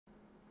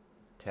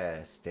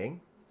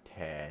Testing.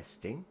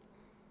 Testing.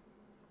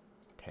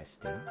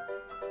 Testing.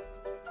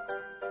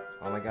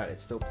 Oh my god,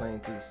 it's still playing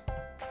through this.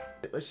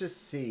 Let's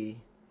just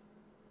see.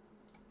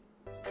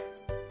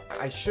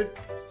 I should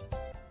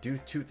do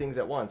two things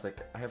at once.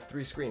 Like, I have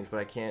 3 screens, but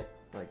I can't,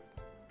 like,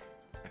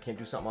 I can't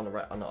do something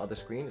on the other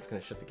screen. It's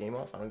gonna shut the game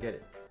off. I don't get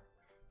it.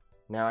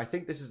 Now, I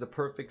think this is the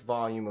perfect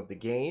volume of the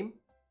game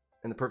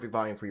and the perfect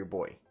volume for your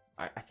boy.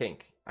 I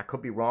think. I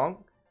could be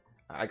wrong.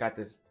 I got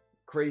this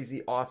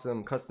crazy,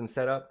 awesome custom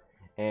setup,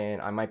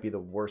 and I might be the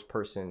worst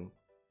person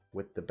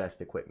with the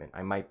best equipment.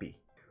 I might be.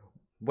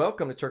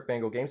 Welcome to Turk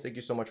Mango Games. Thank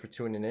you so much for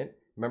tuning in.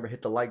 Remember,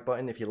 hit the like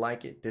button if you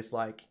like it,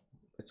 dislike.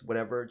 It's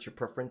whatever, it's your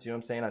preference, you know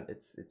what I'm saying?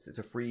 It's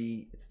the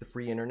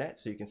free internet,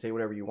 so you can say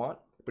whatever you want.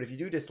 But if you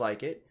do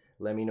dislike it,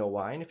 let me know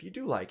why. And if you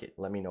do like it,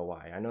 let me know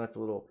why. I know that's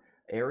a little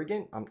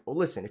arrogant. Well,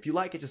 listen, if you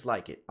like it, just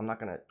like it. I'm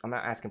not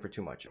asking for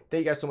too much.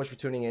 Thank you guys so much for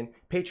tuning in.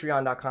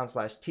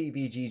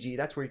 Patreon.com/TVGG.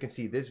 That's where you can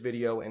see this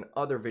video and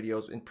other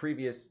videos in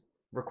previous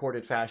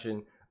recorded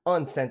fashion,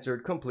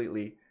 uncensored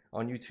completely.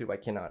 On YouTube, I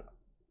cannot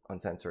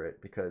uncensor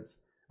it because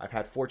I've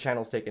had 4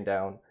 channels taken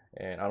down,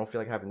 and I don't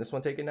feel like having this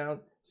one taken down.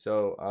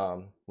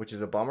 So, which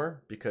is a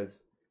bummer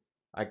because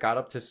I got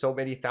up to so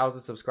many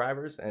thousand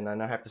subscribers, and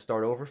then I have to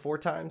start over 4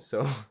 times.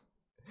 So.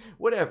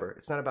 Whatever.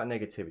 It's not about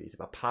negativity. It's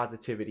about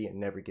positivity and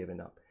never giving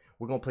up.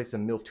 We're going to play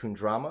some Milftoon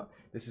Drama.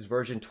 This is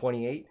version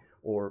 28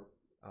 or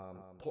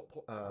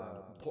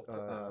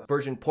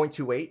version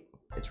 0.28.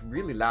 It's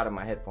really loud in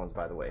my headphones,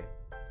 by the way.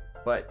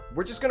 But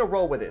we're just going to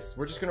roll with this.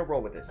 We're just going to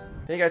roll with this.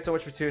 Thank you guys so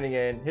much for tuning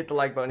in. Hit the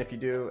like button if you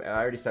do.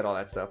 I already said all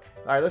that stuff.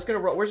 All right, we're just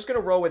going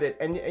to roll with it.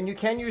 And you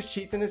can use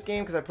cheats in this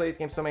game because I play this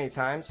game so many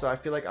times. So I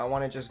feel like I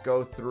want to just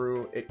go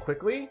through it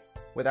quickly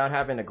without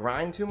having to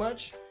grind too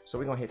much. So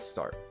we're going to hit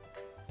start.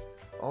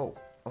 Oh,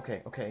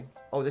 okay.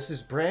 Oh, this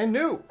is brand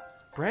new.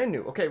 Brand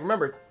new. Okay,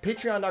 remember,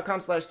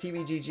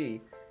 patreon.com/TVGG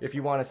if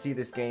you want to see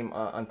this game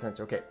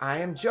uncensored. Okay, I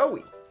am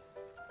Joey.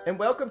 And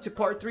welcome to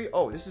part 3.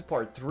 Oh, this is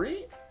part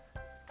 3?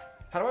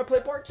 How do I play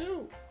part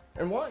 2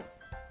 and 1?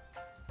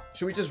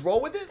 Should we just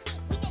roll with this?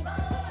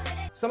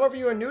 Some of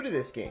you are new to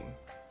this game.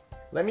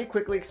 Let me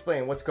quickly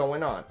explain what's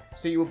going on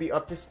so you will be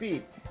up to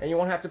speed and you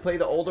won't have to play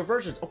the older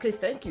versions. Okay,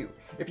 thank you.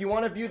 If you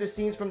want to view the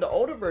scenes from the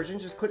older version,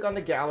 just click on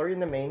the gallery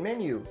in the main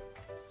menu.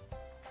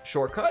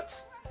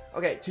 Shortcuts?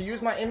 Okay, to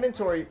use my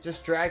inventory,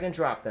 just drag and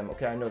drop them.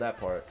 Okay, I know that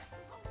part.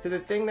 To the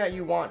thing that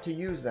you want to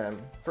use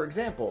them. For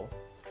example,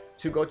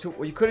 to go to,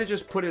 well, you could have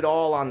just put it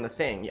all on the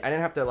thing. I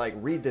didn't have to like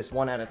read this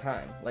one at a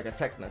time, like a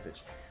text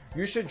message.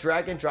 You should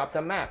drag and drop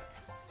the map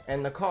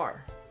and the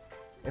car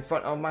in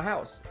front of my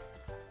house.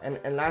 And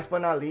last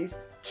but not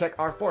least, check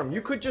our forum.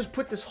 You could just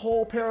put this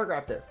whole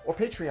paragraph there, or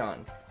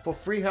Patreon, for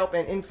free help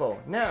and info.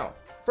 Now,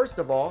 first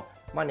of all,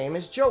 my name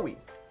is Joey.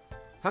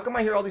 How come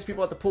I hear all these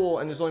people at the pool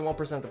and there's only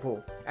 1% at the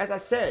pool? As I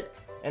said,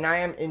 and I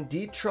am in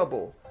deep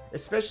trouble,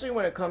 especially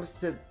when it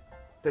comes to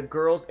the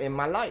girls in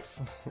my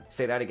life.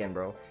 Say that again,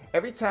 bro.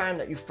 Every time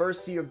that you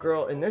first see a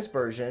girl in this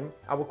version,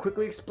 I will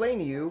quickly explain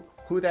to you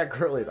who that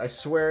girl is. I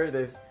swear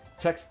this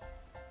text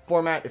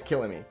format is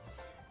killing me.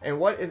 And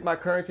what is my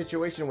current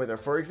situation with her?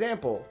 For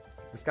example,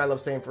 this guy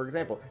loves saying, for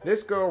example,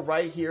 this girl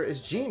right here is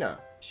Gina.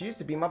 She used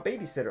to be my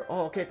babysitter.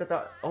 Oh, okay,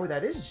 oh,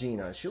 that is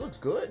Gina. She looks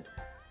good.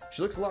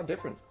 She looks a lot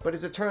different. But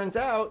as it turns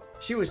out,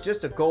 she was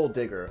just a gold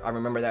digger. I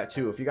remember that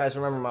too. If you guys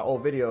remember my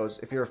old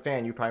videos, if you're a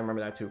fan, you probably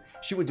remember that too.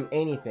 She would do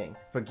anything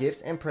for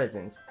gifts and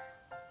presents.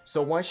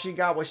 So once she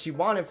got what she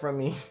wanted from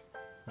me,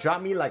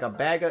 dropped me like a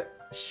bag of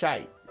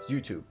shite. It's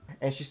YouTube.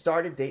 And she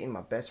started dating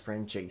my best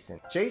friend,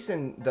 Jason.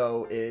 Jason,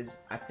 though,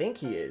 is, I think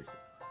he is,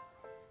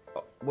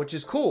 which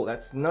is cool.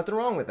 That's nothing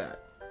wrong with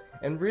that.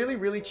 And really,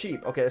 really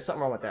cheap. Okay, there's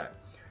something wrong with that.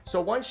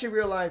 So once she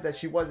realized that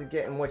she wasn't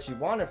getting what she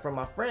wanted from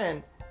my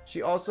friend,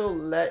 she also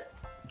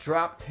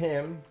dropped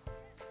him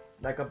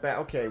like a bag.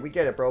 Okay, we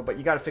get it, bro, but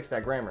you gotta fix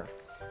that grammar.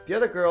 The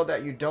other girl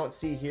that you don't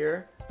see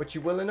here, but you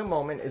will in a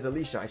moment, is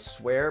Alicia. I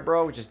swear,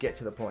 bro, just get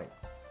to the point.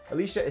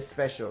 Alicia is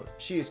special.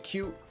 She is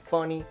cute,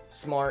 funny,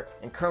 smart,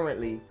 and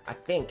currently, I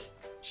think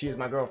she is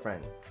my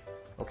girlfriend.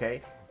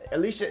 Okay?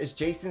 Alicia is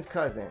Jason's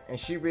cousin, and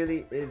she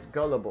really is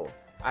gullible.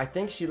 I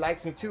think she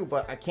likes me too,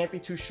 but I can't be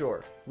too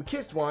sure. We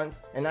kissed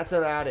once, and that's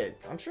about it.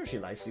 I'm sure she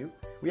likes you.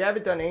 We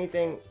haven't done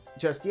anything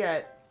just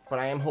yet, but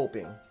I am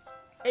hoping.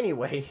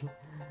 Anyway,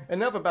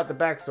 enough about the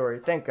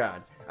backstory, thank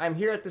God. I'm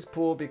here at this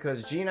pool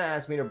because Gina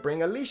asked me to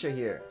bring Alicia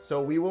here,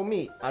 so we will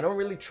meet. I don't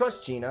really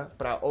trust Gina,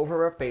 but I owe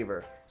her a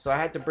favor, so I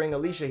had to bring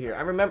Alicia here.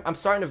 I'm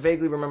starting to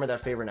vaguely remember that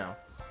favor now.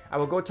 I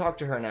will go talk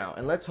to her now,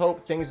 and let's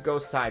hope things go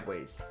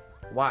sideways.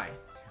 Why?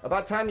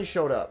 About time you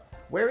showed up.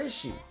 Where is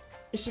she?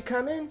 Is she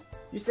coming?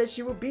 You said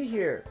she would be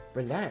here.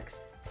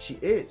 Relax. She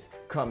is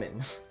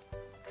coming.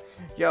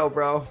 Yo,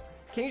 bro,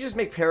 can you just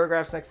make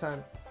paragraphs next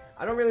time?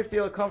 I don't really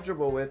feel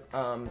comfortable with,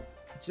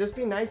 just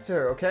be nice to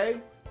her,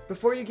 okay?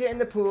 Before you get in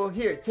the pool,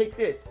 here, take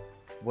this.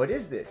 What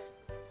is this?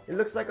 It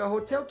looks like a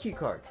hotel key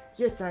card.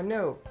 Yes, I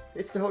know.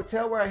 It's the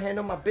hotel where I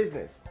handle my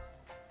business.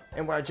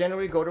 And where I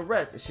generally go to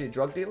rest. Is she a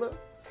drug dealer?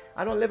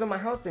 I don't live in my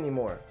house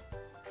anymore.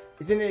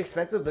 Isn't it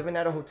expensive living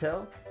at a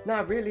hotel?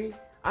 Not really.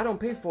 I don't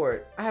pay for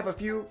it. I have a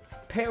few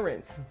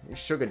parents,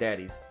 sugar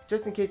daddies,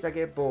 just in case I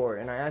get bored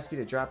and I ask you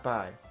to drop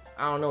by.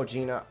 I don't know,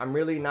 Gina. I'm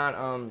really not,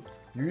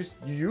 you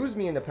used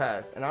me in the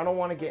past and I don't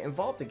want to get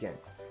involved again.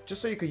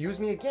 Just so you could use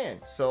me again.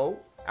 So,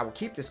 I will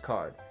keep this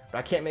card. But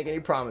I can't make any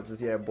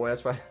promises. Yeah, boy,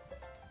 that's right.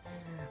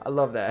 I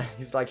love that.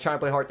 He's like trying to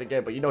play hard to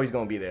get, but you know he's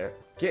gonna be there.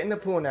 Get in the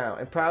pool now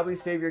and probably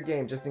save your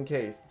game just in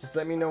case. Just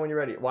let me know when you're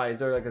ready. Why, is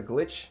there like a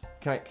glitch?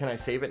 Can I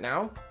save it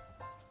now?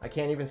 I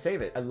can't even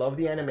save it. I love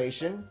the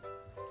animation.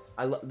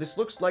 This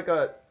looks like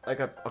a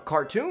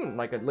cartoon,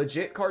 like a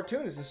legit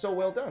cartoon. This is so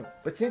well done.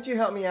 But since you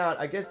helped me out,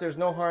 I guess there's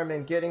no harm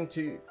in getting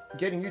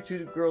you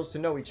two girls to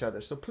know each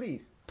other. So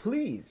please,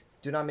 please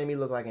do not make me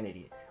look like an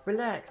idiot.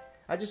 Relax.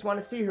 I just want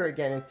to see her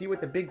again and see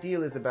what the big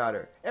deal is about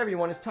her.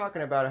 Everyone is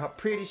talking about her, how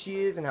pretty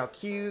she is and how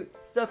cute,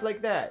 stuff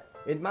like that.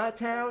 In my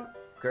town,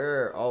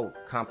 girl, oh,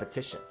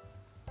 competition.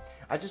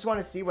 I just want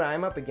to see what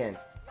I'm up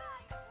against.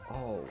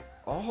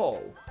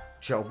 Oh,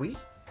 Joey?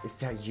 Is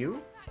that you?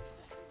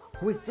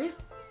 Who is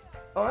this?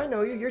 Oh, I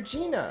know you. You're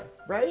Gina,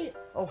 right?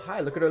 Oh,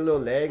 hi. Look at her little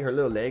leg. Her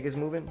little leg is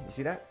moving. You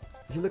see that?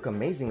 You look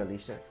amazing,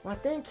 Alicia. Why,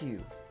 thank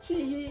you.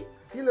 Hee hee.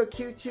 You look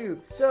cute too.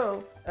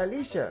 So,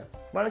 Alicia,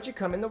 why don't you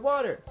come in the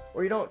water?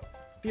 Or you don't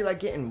feel like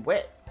getting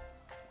wet?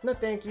 No,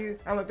 thank you.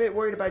 I'm a bit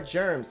worried about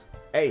germs.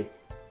 Hey,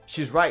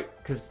 she's right.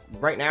 Because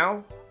right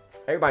now,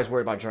 everybody's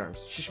worried about germs.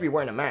 She should be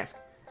wearing a mask.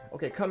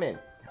 Okay, come in.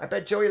 I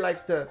bet Joey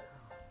likes to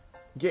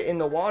get in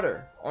the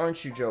water.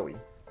 Aren't you, Joey?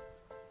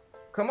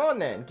 Come on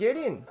then. Get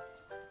in.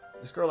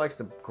 This girl likes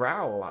to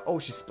growl a lot. Oh,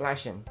 she's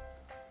splashing.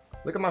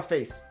 Look at my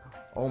face.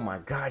 Oh my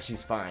god,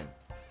 she's fine.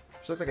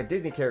 She looks like a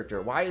Disney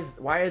character. Why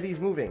are these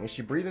moving? Is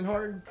she breathing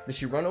hard? Did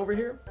she run over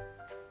here?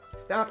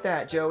 Stop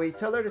that, Joey.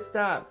 Tell her to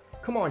stop.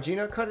 Come on,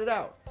 Gina, cut it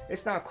out.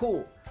 It's not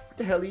cool. What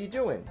the hell are you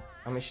doing?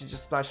 I mean, she's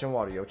just splashing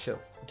water, yo,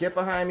 chill. Get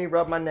behind me,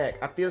 rub my neck.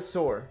 I feel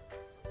sore.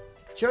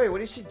 Joey,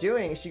 what is she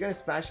doing? Is she gonna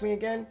splash me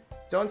again?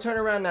 Don't turn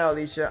around now,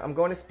 Alicia. I'm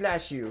going to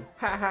splash you.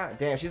 Ha ha.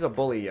 Damn, she's a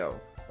bully, yo.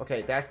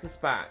 Okay, that's the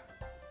spot.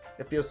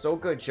 It feels so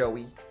good,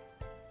 Joey.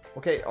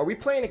 Okay, are we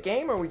playing a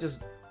game or are we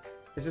just...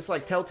 Is this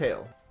like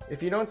Telltale?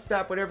 If you don't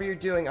stop whatever you're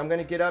doing, I'm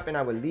gonna get up and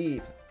I will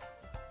leave.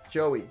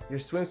 Joey, your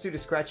swimsuit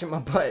is scratching my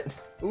butt.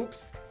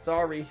 Oops,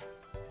 sorry.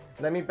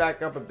 Let me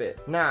back up a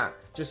bit. Nah,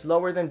 just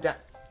lower them down.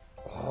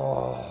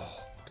 Oh,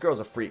 this girl's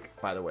a freak,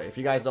 by the way. If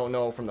you guys don't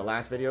know from the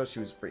last video, she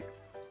was a freak.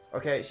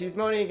 Okay, she's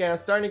moaning again. I'm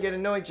starting to get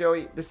annoyed,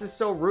 Joey. This is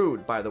so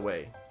rude, by the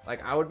way.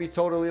 Like, I would be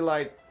totally,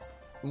 like,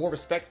 more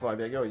respectful. I'd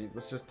be like, yo,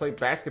 let's just play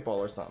basketball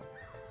or something.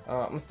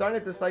 I'm starting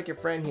to dislike your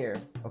friend here.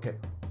 Okay.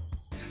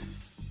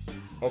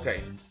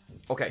 Okay.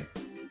 Okay.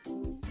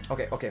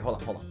 Okay, okay,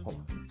 hold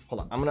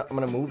on. I'm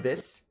gonna move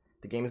this.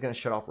 The game is gonna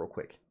shut off real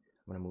quick.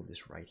 I'm gonna move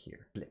this right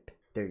here. Flip.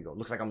 There you go.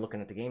 Looks like I'm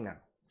looking at the game now.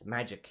 It's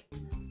magic.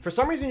 For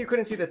some reason you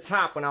couldn't see the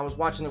top when I was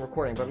watching the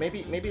recording, but maybe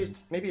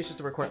it's just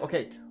a recording.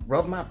 Okay,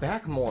 rub my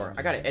back more.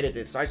 I gotta edit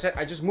this. So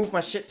I just moved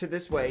my shit to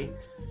this way,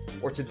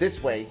 or to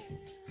this way,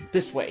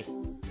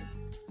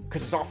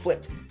 cause it's all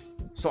flipped.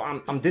 So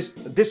I'm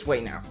this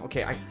way now.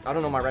 Okay, I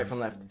don't know my right from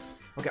left.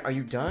 Okay, are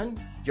you done?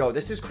 Yo,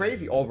 this is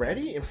crazy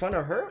already in front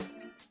of her.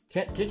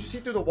 Can't you see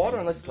through the water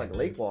unless it's like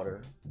lake water?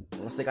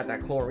 Unless they got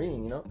that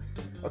chlorine, you know?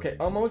 Okay,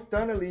 almost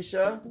done,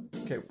 Alicia.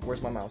 Okay,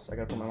 where's my mouse? I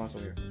gotta put my mouse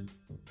over here.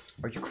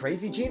 Are you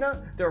crazy,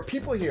 Gina? There are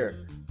people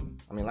here.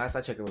 I mean, last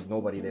I checked, there was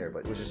nobody there, but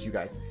it was just you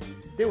guys.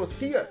 They will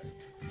see us.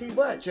 See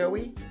what,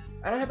 Joey?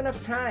 I don't have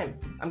enough time.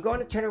 I'm going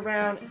to turn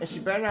around, and she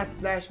better not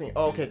splash me.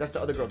 Oh, okay, that's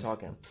the other girl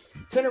talking.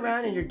 Turn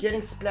around, and you're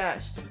getting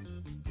splashed.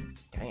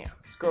 Damn,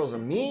 this girl's a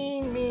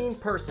mean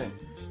person.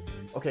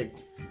 Okay,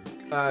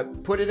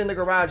 put it in the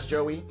garage,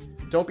 Joey.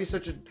 Don't be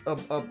such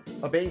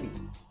a baby.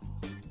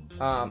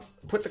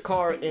 Put the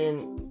car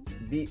in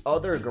the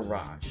other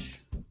garage.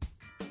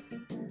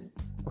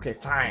 Okay,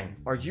 fine.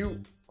 Are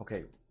you...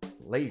 Okay,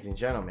 ladies and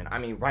gentlemen, I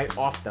mean, right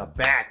off the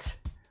bat,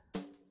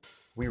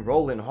 we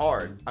rolling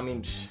hard. I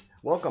mean,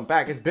 welcome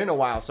back. It's been a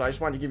while, so I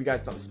just wanted to give you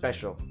guys something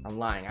special. I'm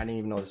lying. I didn't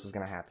even know this was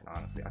going to happen,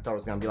 honestly. I thought it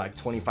was going to be like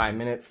 25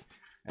 minutes,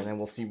 and then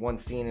we'll see one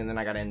scene, and then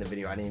I got to end the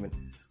video. I didn't even...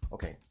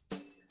 Okay.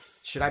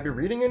 Should I be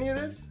reading any of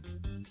this?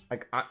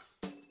 Like,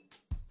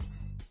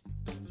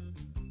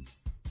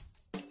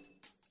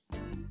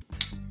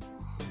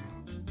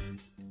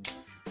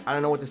 I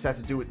don't know what this has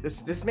to do with this.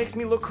 This makes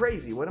me look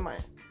crazy. What am I?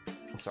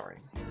 I'm sorry.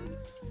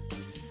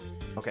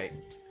 Okay.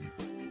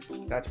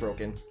 That's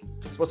broken.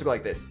 It's supposed to go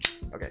like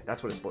this. Okay,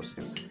 that's what it's supposed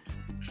to do.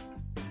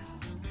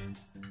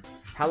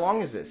 How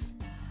long is this?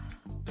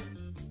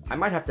 I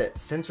might have to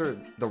censor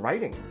the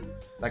writing.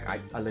 Like,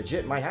 I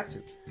legit might have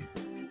to.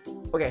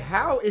 Okay,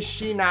 how is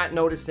she not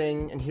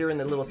noticing and hearing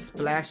the little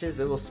splashes,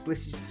 the little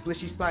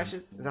splishy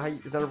splashes?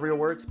 Is that a real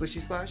word? Splishy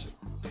splash?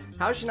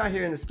 How is she not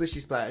hearing the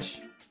splishy splash?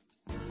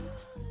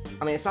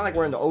 I mean, it's not like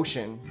we're in the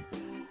ocean.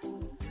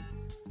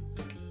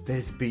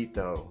 This beat,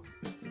 though.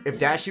 If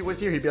Dashi was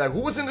here, he'd be like, who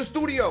was in the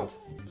studio?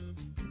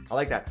 I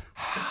like that.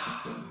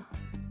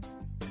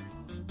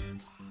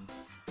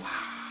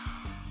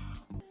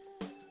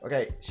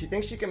 Okay, she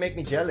thinks she can make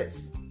me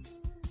jealous.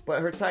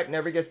 But her type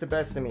never gets the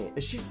best of me.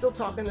 Is she still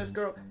talking to this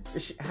girl?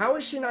 How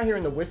is she not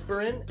hearing the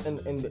whispering and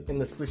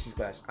the splishy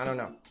splash? I don't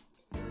know.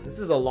 This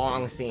is a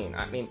long scene.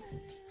 I mean,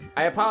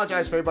 I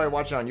apologize for everybody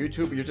watching on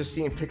YouTube, but you're just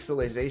seeing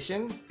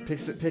pixelation.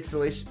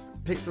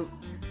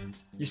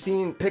 You're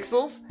seeing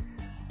pixels,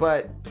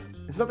 but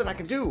there's nothing I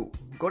can do.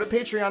 Go to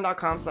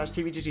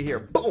patreon.com/tvgg here.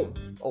 Boom.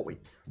 Oh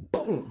wait.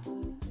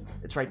 Boom.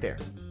 It's right there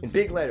in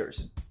big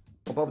letters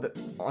above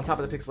on top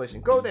of the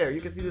pixelation. Go there.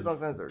 You can see this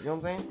uncensored. You know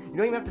what I'm saying? You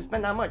don't even have to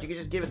spend that much. You can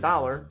just give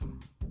 $1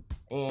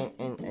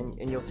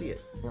 and you'll see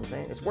it. You know what I'm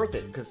saying? It's worth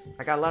it because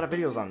I got a lot of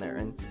videos on there,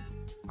 and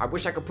I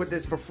wish I could put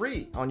this for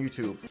free on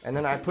YouTube. And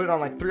then I put it on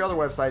like 3 other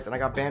websites and I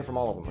got banned from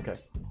all of them. Okay.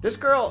 This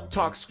girl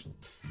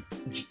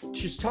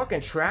she's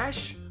talking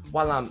trash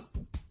while I'm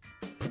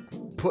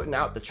putting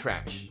out the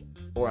trash,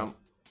 or I'm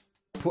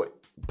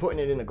putting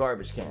it in the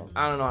garbage can.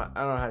 I don't know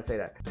how to say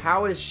that.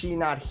 How is she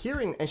not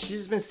hearing? And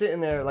she's been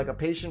sitting there like a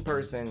patient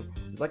person,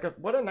 like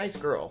what a nice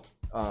girl.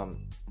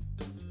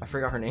 I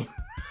forgot her name.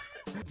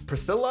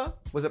 Priscilla?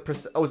 Was it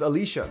Priscilla? Oh, it was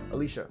Alicia.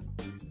 Alicia.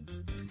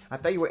 I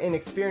thought you were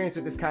inexperienced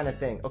with this kind of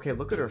thing. Okay,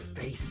 look at her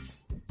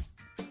face.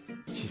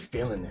 She's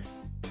feeling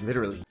this,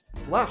 literally.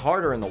 It's a lot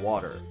harder in the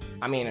water.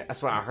 I mean,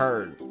 that's what I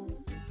heard.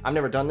 I've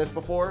never done this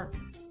before.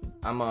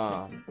 I'm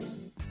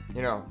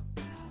you know,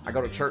 I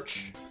go to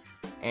church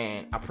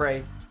and I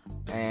pray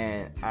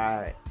and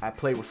I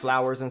play with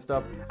flowers and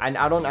stuff.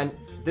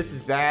 This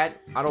is bad.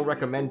 I don't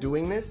recommend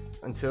doing this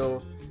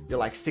until you're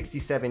like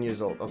 67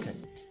 years old. Okay,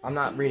 I'm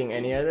not reading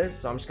any of this,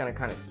 so I'm just gonna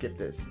kind of skip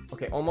this.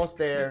 Okay, almost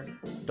there.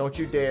 Don't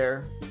you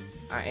dare.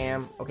 I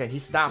am. Okay,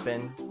 he's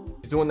stopping.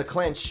 He's doing the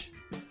clinch.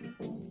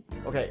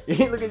 Okay,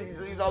 look at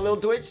he's all little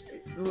twitch.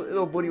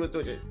 Little booty was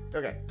twitching.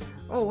 Okay.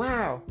 Oh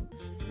wow.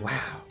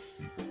 Wow.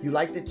 You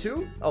liked it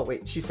too? Oh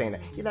wait, she's saying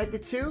that. You liked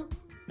it too?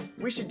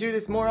 We should do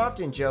this more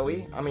often,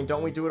 Joey. I mean,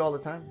 don't we do it all the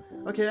time?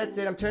 Okay, that's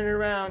it. I'm turning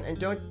around and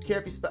don't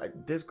care if you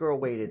This girl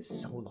waited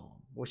so long.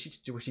 Was she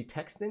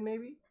texting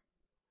maybe?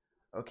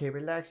 Okay,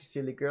 relax, you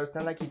silly girl. It's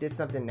not like you did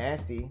something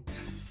nasty.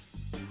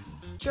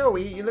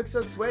 Joey, you look so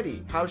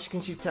sweaty. How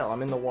can she tell?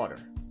 I'm in the water.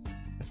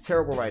 That's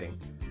terrible writing.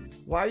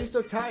 Why are you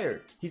so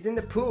tired? He's in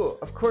the pool.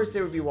 Of course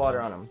there would be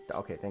water on him.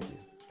 Okay, thank you.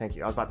 Thank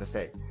you. I was about to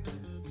say.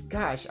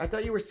 Gosh, I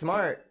thought you were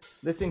smart.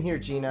 Listen here,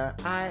 Gina.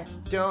 I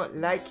don't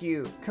like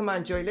you. Come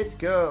on, Joey, let's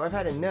go. I've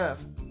had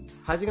enough.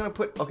 How's he gonna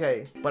put...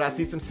 Okay, but I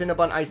see some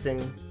Cinnabon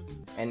icing.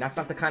 And that's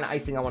not the kind of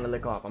icing I want to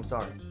lick off. I'm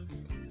sorry.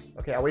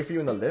 Okay, I'll wait for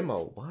you in the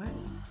limo. What?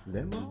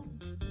 Limo?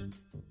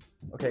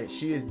 Okay,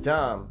 she is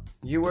dumb.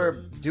 You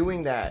were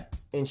doing that,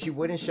 and she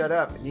wouldn't shut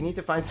up. You need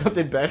to find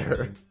something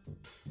better.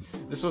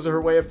 This was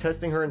her way of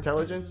testing her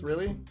intelligence,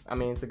 really? I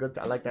mean, it's a good...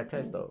 I like that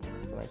test, though.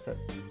 It's a nice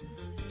test.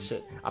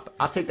 Shit,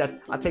 I'll take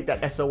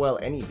that SOL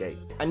any day.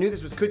 I knew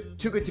this was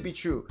too good to be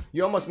true.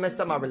 You almost messed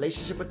up my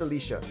relationship with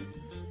Alicia.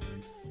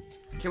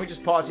 Can we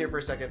just pause here for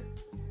a second?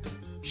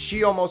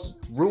 She almost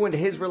ruined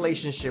his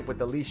relationship with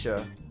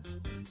Alicia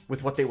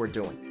with what they were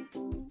doing.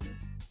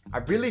 I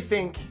really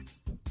think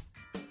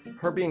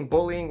her being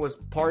bullying was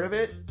part of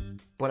it,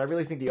 but I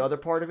really think the other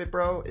part of it,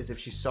 bro, is if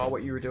she saw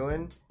what you were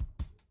doing,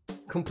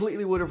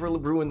 completely would have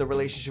ruined the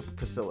relationship with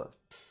Priscilla.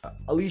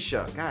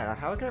 Alicia, God,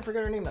 how can I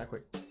forget her name that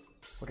quick?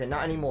 Okay,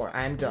 not anymore.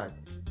 I am done.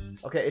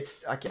 Okay,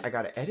 I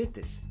gotta edit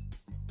this.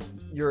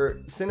 Your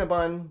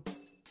Cinnabon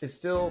is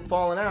still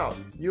falling out.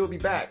 You will be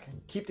back.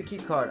 Keep the key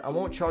card. I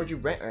won't charge you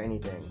rent or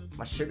anything.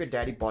 My sugar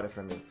daddy bought it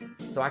for me,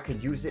 so I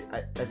could use it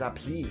as I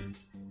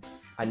please.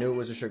 I knew it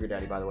was a sugar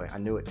daddy, by the way. I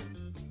knew it.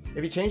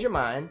 If you change your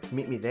mind,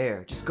 meet me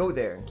there. Just go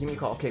there and give me a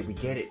call. Okay, we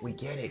get it. We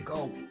get it.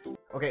 Go.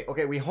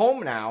 Okay, we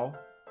home now.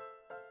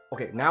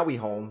 Okay, now we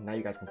home. Now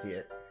you guys can see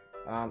it.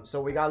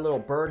 So we got a little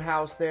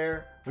birdhouse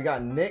there. We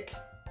got Nick.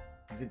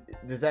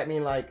 Does that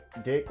mean like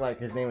Dick, like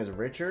his name is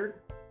Richard?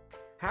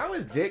 How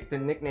is Dick the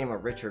nickname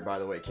of Richard, by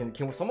the way? Can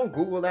someone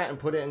Google that and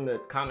put it in the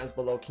comments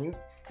below? Can you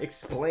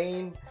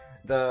explain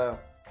the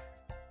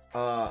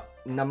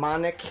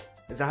mnemonic?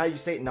 Is that how you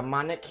say it?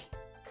 Mnemonic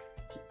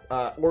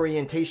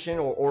orientation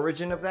or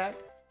origin of that?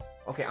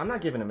 Okay, I'm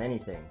not giving him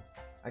anything.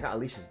 I got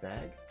Alicia's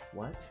bag.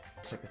 What?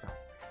 Check this out.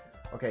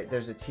 Okay,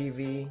 there's a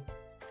TV.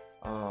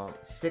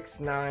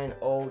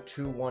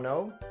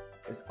 690210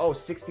 is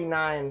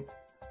 69.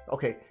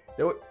 Okay,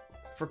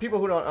 for people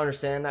who don't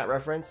understand that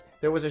reference,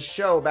 there was a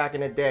show back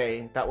in the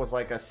day that was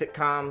like a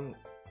sitcom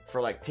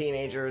for like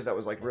teenagers that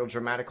was like real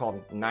dramatic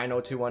called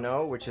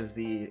 90210, which is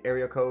the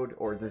area code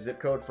or the zip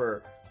code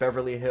for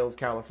Beverly Hills,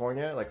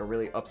 California, like a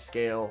really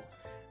upscale.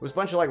 It was a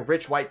bunch of like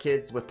rich white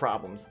kids with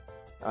problems,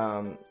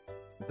 the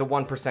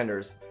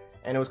 1%ers,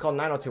 and it was called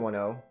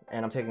 90210.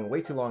 And I'm taking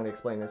way too long to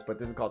explain this, but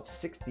this is called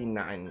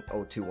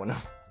 690210.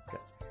 Okay.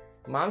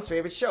 Mom's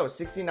favorite show,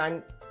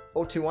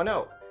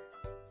 690210.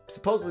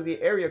 Supposedly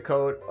the area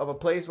code of a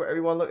place where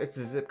everyone it's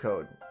a zip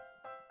code.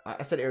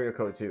 I said area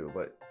code too,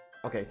 but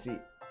okay, see,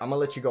 I'm gonna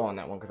let you go on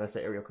that one because I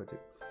said area code too.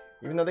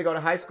 Even though they go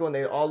to high school and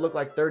they all look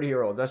like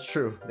 30-year-olds, that's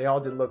true. They all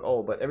did look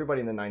old, but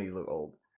everybody in the 90s looked old.